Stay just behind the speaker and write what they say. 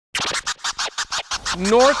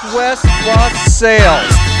Northwest Bus Sales.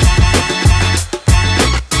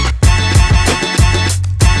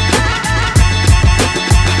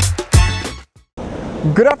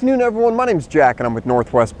 Good afternoon, everyone. My name is Jack and I'm with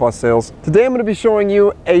Northwest Bus Sales. Today I'm going to be showing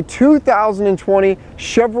you a 2020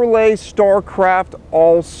 Chevrolet Starcraft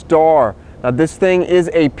Allstar. Now this thing is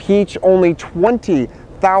a peach, only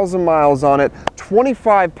 20,000 miles on it,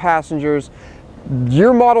 25 passengers,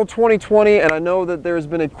 year model 2020, and I know that there's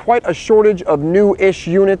been quite a shortage of new-ish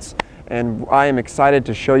units, and I am excited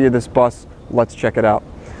to show you this bus. Let's check it out.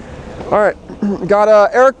 All right, got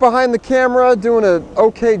Eric behind the camera doing an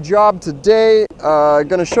okay job today.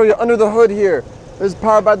 Gonna show you under the hood here. This is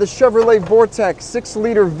powered by the Chevrolet Vortex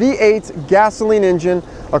 6-liter V8 gasoline engine,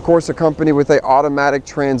 of course accompanied with an automatic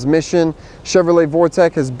transmission. Chevrolet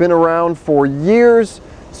Vortex has been around for years.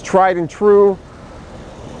 It's tried and true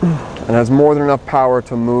and has more than enough power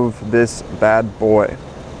to move this bad boy.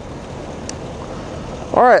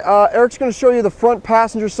 All right, Eric's going to show you the front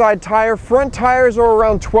passenger side tire. Front tires are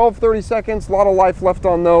around 12-30 seconds. A lot of life left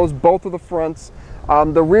on those, both of the fronts.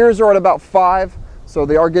 The rears are at about 5, so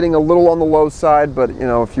they are getting a little on the low side, but you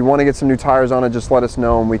know, if you want to get some new tires on it, just let us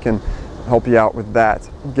know and we can help you out with that.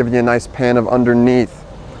 Giving you a nice pan of underneath.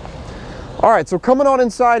 All right, so coming on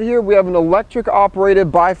inside here, we have an electric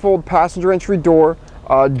operated bifold passenger entry door.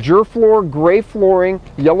 Durafloor gray flooring,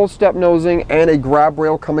 yellow step nosing, and a grab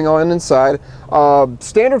rail coming on inside.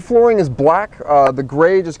 Standard flooring is black. The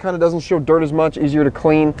gray just kind of doesn't show dirt as much, easier to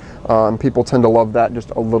clean, and people tend to love that just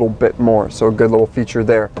a little bit more. So a good little feature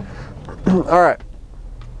there. All right.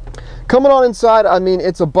 Coming on inside, I mean,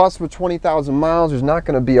 it's a bus with 20,000 miles. There's not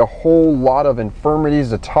going to be a whole lot of infirmities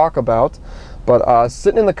to talk about, but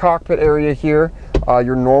sitting in the cockpit area here,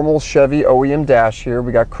 your normal Chevy OEM dash here.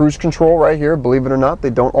 We got cruise control right here. Believe it or not, they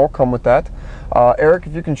don't all come with that. Eric,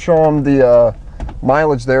 if you can show them the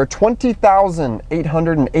mileage there,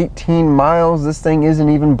 20,818 miles. This thing isn't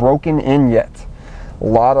even broken in yet. A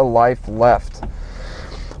lot of life left.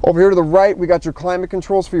 Over here to the right, we got your climate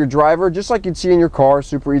controls for your driver, just like you'd see in your car.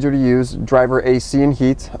 Super easy to use. Driver AC and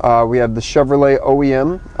heat. We have the Chevrolet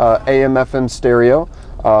OEM AM/FM stereo.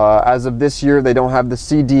 As of this year, they don't have the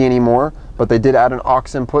CD anymore, but they did add an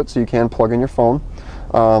aux input, so you can plug in your phone.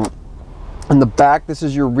 In the back, this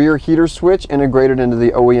is your rear heater switch integrated into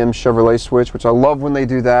the OEM Chevrolet switch, which I love when they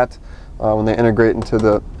do that. When they integrate into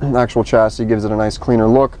the actual chassis, gives it a nice cleaner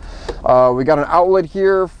look. We got an outlet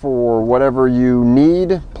here for whatever you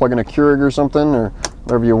need, plug in a Keurig or something, or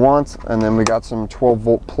whatever you want, and then we got some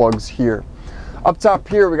 12-volt plugs here. Up top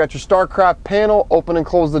here, we got your Starcraft panel, open and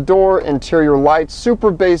close the door, interior lights,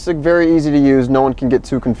 super basic, very easy to use, no one can get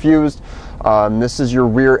too confused. This is your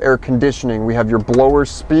rear air conditioning. We have your blower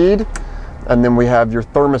speed, and then we have your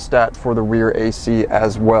thermostat for the rear AC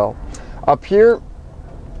as well. Up here,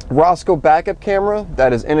 Roscoe backup camera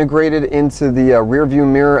that is integrated into the rear view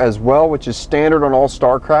mirror as well, which is standard on all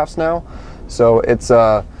Starcrafts now. So it's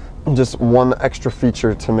just one extra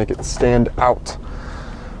feature to make it stand out.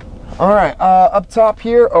 All right, up top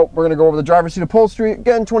here, we're gonna go over the driver's seat upholstery.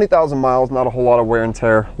 Again, 20,000 miles, not a whole lot of wear and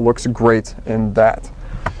tear. Looks great in that.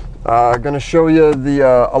 Gonna show you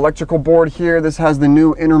the electrical board here. This has the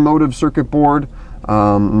new intermotive circuit board.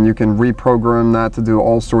 You can reprogram that to do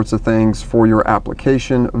all sorts of things for your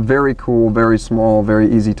application. Very cool, very small,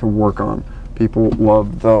 very easy to work on. People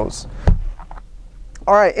love those.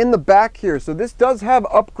 All right, in the back here, so this does have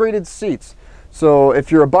upgraded seats. So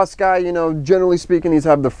if you're a bus guy, you know, generally speaking, these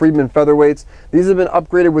have the Friedman featherweights. These have been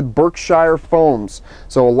upgraded with Berkshire foams.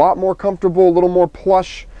 So a lot more comfortable, a little more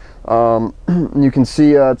plush. You can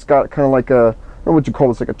see it's got kind of like a, I don't know what you call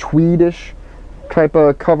this, like a tweedish type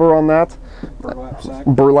of cover on that.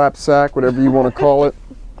 Burlap sack, whatever you want to call it.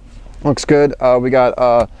 Looks good. We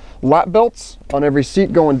got lap belts on every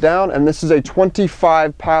seat going down, and this is a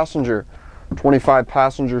 25 passenger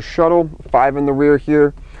shuttle, 5 in the rear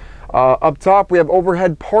here. Up top, we have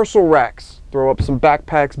overhead parcel racks. Throw up some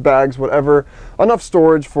backpacks, bags, whatever. Enough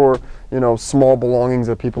storage for, you know, small belongings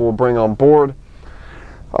that people will bring on board.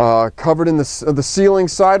 Covered in the ceiling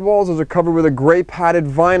sidewalls, those are covered with a gray padded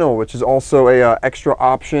vinyl, which is also a extra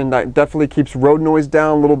option that definitely keeps road noise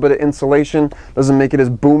down. A little bit of insulation, doesn't make it as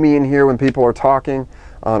boomy in here when people are talking.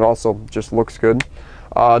 It also just looks good.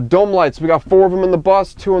 Dome lights, we got 4 of them in the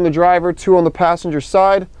bus, 2 on the driver, 2 on the passenger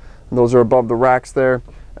side. And those are above the racks there.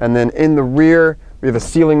 And then in the rear, we have a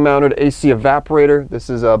ceiling mounted AC evaporator. This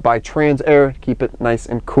is by TransAir to keep it nice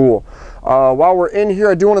and cool. While we're in here,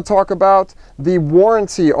 I do want to talk about the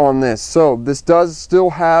warranty on this. So this does still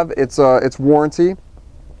have its warranty,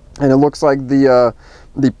 and it looks like the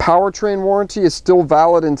powertrain warranty is still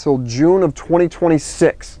valid until June of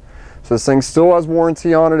 2026. So this thing still has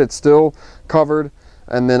warranty on it. It's still covered.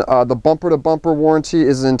 And then the bumper-to-bumper warranty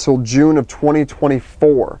is until June of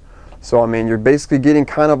 2024. So I mean, you're basically getting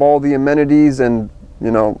kind of all the amenities and,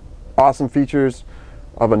 you know, awesome features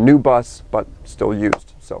of a new bus, but still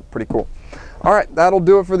used. So pretty cool. All right, that'll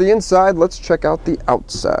do it for the inside. Let's check out the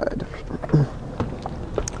outside.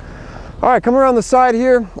 All right, coming around the side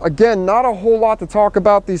here, again, not a whole lot to talk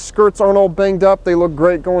about. These skirts aren't all banged up. They look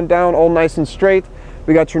great going down, all nice and straight.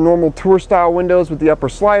 We got your normal tour style windows with the upper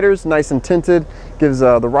sliders, nice and tinted, gives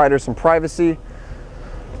the rider some privacy.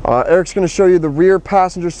 Eric's going to show you the rear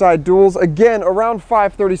passenger side duals. Again, around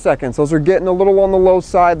 5/30 seconds. Those are getting a little on the low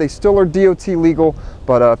side. They still are DOT legal,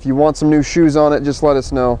 but if you want some new shoes on it, just let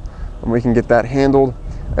us know and we can get that handled.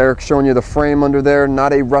 Eric's showing you the frame under there.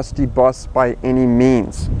 Not a rusty bus by any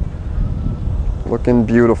means. Looking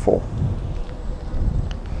beautiful.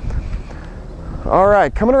 All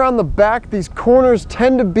right, coming around the back, these corners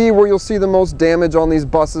tend to be where you'll see the most damage on these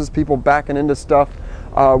buses, people backing into stuff.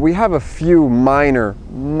 We have a few minor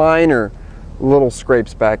little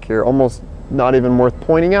scrapes back here, almost not even worth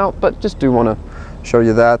pointing out, but just do want to show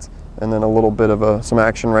you that. And then a little bit of some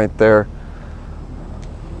action right there.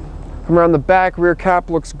 Come around the back, rear cap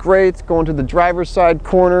looks great. Going to the driver's side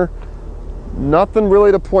corner, nothing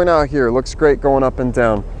really to point out here. Looks great going up and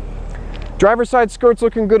down. Driver's side skirt's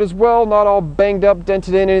looking good as well, not all banged up,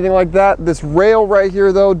 dented in, anything like that. This rail right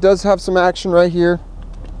here though does have some action right here.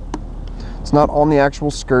 It's not on the actual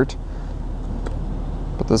skirt,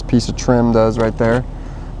 but this piece of trim does right there.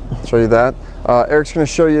 I'll show you that. Eric's going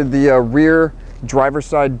to show you the rear driver's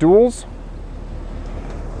side duals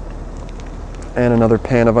and another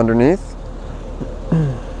pan of underneath.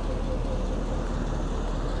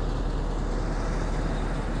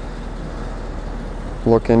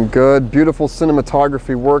 Looking good. Beautiful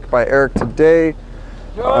cinematography work by Eric today.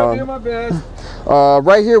 I do my best.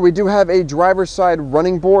 Right here we do have a driver's side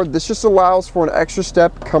running board. This just allows for an extra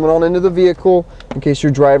step coming on into the vehicle in case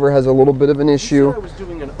your driver has a little bit of an issue. I was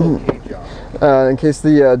doing an okay job. In case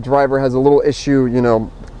the driver has a little issue, you know,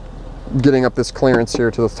 getting up this clearance here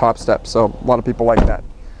to the top step. So a lot of people like that.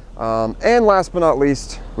 And last but not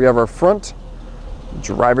least, we have our front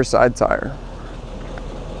driver's side tire.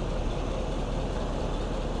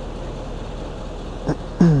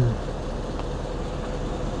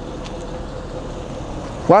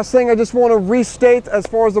 Last thing I just want to restate as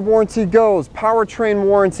far as the warranty goes, powertrain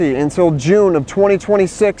warranty until June of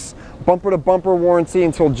 2026, bumper to bumper warranty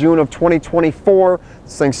until June of 2024.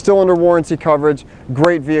 This thing's still under warranty coverage.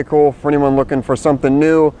 Great vehicle for anyone looking for something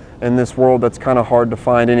new in this world that's kind of hard to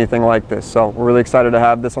find anything like this. So we're really excited to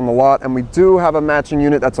have this on the lot, and we do have a matching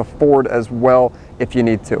unit that's a Ford as well if you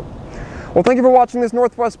need to. Well, thank you for watching this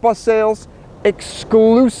Northwest Bus Sales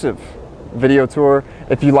exclusive video tour.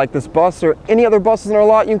 If you like this bus or any other buses in our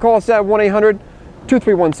lot, you can call us at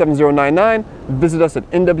 1-800-231-7099. Visit us at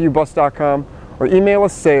nwbus.com or email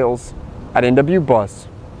us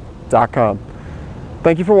sales@nwbus.com.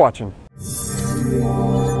 Thank you for watching.